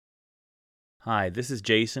Hi, this is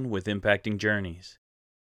Jason with Impacting Journeys.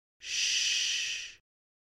 Shh.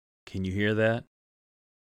 Can you hear that?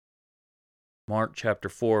 Mark chapter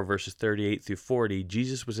 4, verses 38 through 40,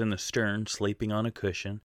 Jesus was in the stern, sleeping on a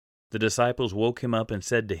cushion. The disciples woke him up and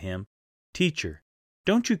said to him, "Teacher,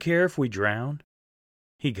 don't you care if we drown?"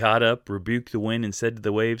 He got up, rebuked the wind, and said to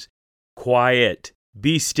the waves, "Quiet,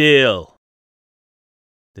 be still."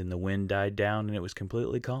 Then the wind died down and it was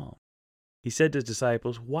completely calm. He said to his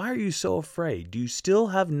disciples, "Why are you so afraid? Do you still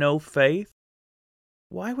have no faith?"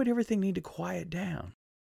 Why would everything need to quiet down?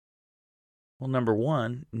 Well, number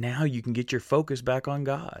one, now you can get your focus back on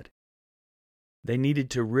God. They needed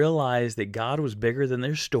to realize that God was bigger than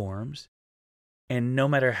their storms, and no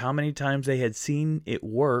matter how many times they had seen it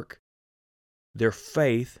work, their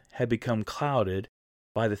faith had become clouded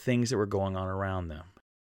by the things that were going on around them.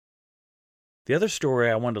 The other story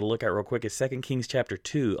I wanted to look at real quick is 2 Kings chapter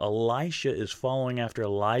 2. Elisha is following after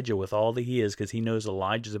Elijah with all that he is because he knows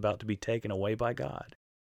Elijah's about to be taken away by God.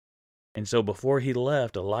 And so before he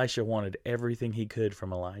left, Elisha wanted everything he could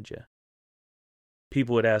from Elijah.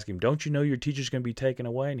 People would ask him, "Don't you know your teacher's going to be taken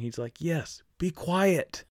away?" And he's like, "Yes, be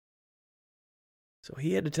quiet." So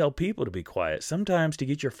he had to tell people to be quiet. Sometimes to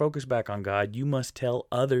get your focus back on God, you must tell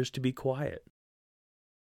others to be quiet.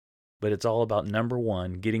 But it's all about, number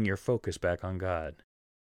one, getting your focus back on God.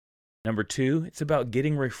 Number two, it's about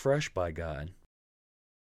getting refreshed by God.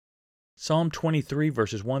 Psalm 23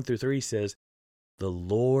 verses 1 through 3 says, "The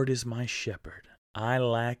Lord is my shepherd. I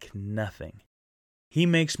lack nothing. He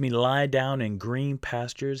makes me lie down in green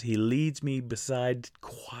pastures. He leads me beside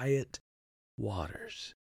quiet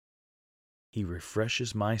waters. He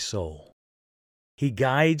refreshes my soul. He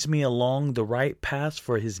guides me along the right paths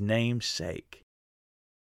for his name's sake."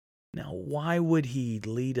 Now, why would he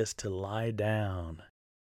lead us to lie down,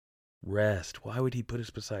 rest? Why would he put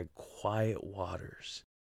us beside quiet waters?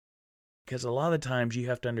 Because a lot of the times you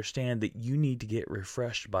have to understand that you need to get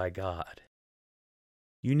refreshed by God.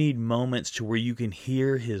 You need moments to where you can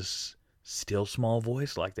hear his still small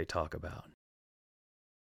voice like they talk about.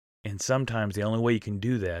 And sometimes the only way you can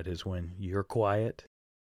do that is when you're quiet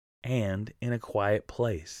and in a quiet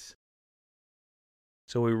place.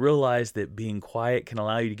 So we realize that being quiet can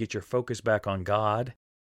allow you to get your focus back on God.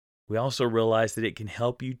 We also realize that it can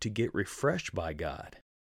help you to get refreshed by God.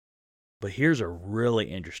 But here's a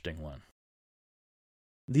really interesting one.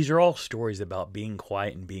 These are all stories about being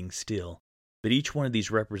quiet and being still, but each one of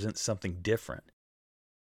these represents something different.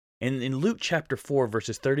 And in Luke chapter 4,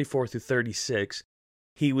 verses 34 through 36,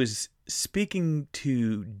 he was speaking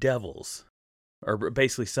to devils, or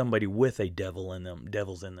basically somebody with a devils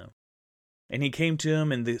in them. And he came to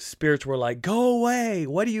him, and the spirits were like, "Go away!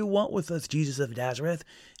 What do you want with us, Jesus of Nazareth?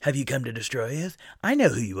 Have you come to destroy us? I know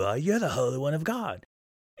who you are. You're the Holy One of God."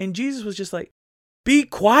 And Jesus was just like, "Be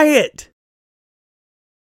quiet!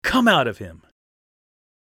 Come out of him."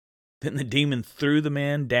 Then the demon threw the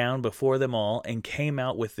man down before them all and came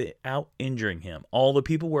out without injuring him. All the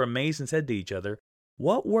people were amazed and said to each other,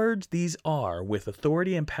 "What words these are! With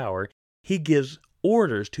authority and power, he gives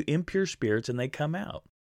orders to impure spirits, and they come out."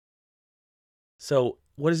 So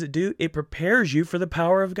what does it do? It prepares you for the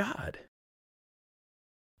power of God.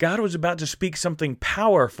 God was about to speak something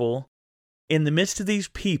powerful in the midst of these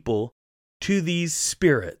people to these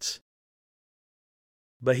spirits.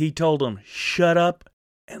 But he told them, "Shut up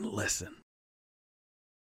and listen."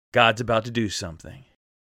 God's about to do something.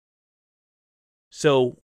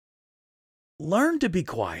 So learn to be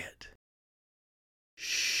quiet.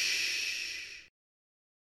 Shh.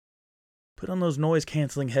 Put on those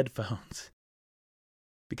noise-canceling headphones.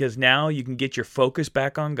 Because now you can get your focus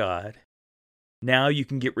back on God. Now you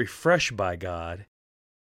can get refreshed by God.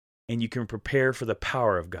 And you can prepare for the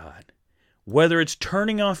power of God. Whether it's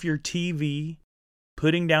turning off your TV,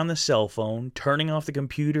 putting down the cell phone, turning off the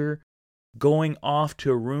computer, going off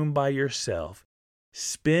to a room by yourself,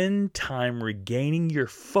 spend time regaining your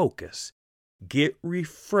focus, get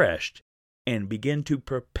refreshed, and begin to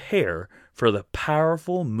prepare for the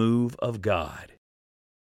powerful move of God.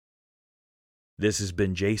 This has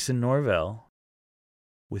been Jason Norvell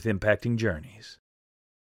with Impacting Journeys.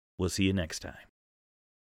 We'll see you next time.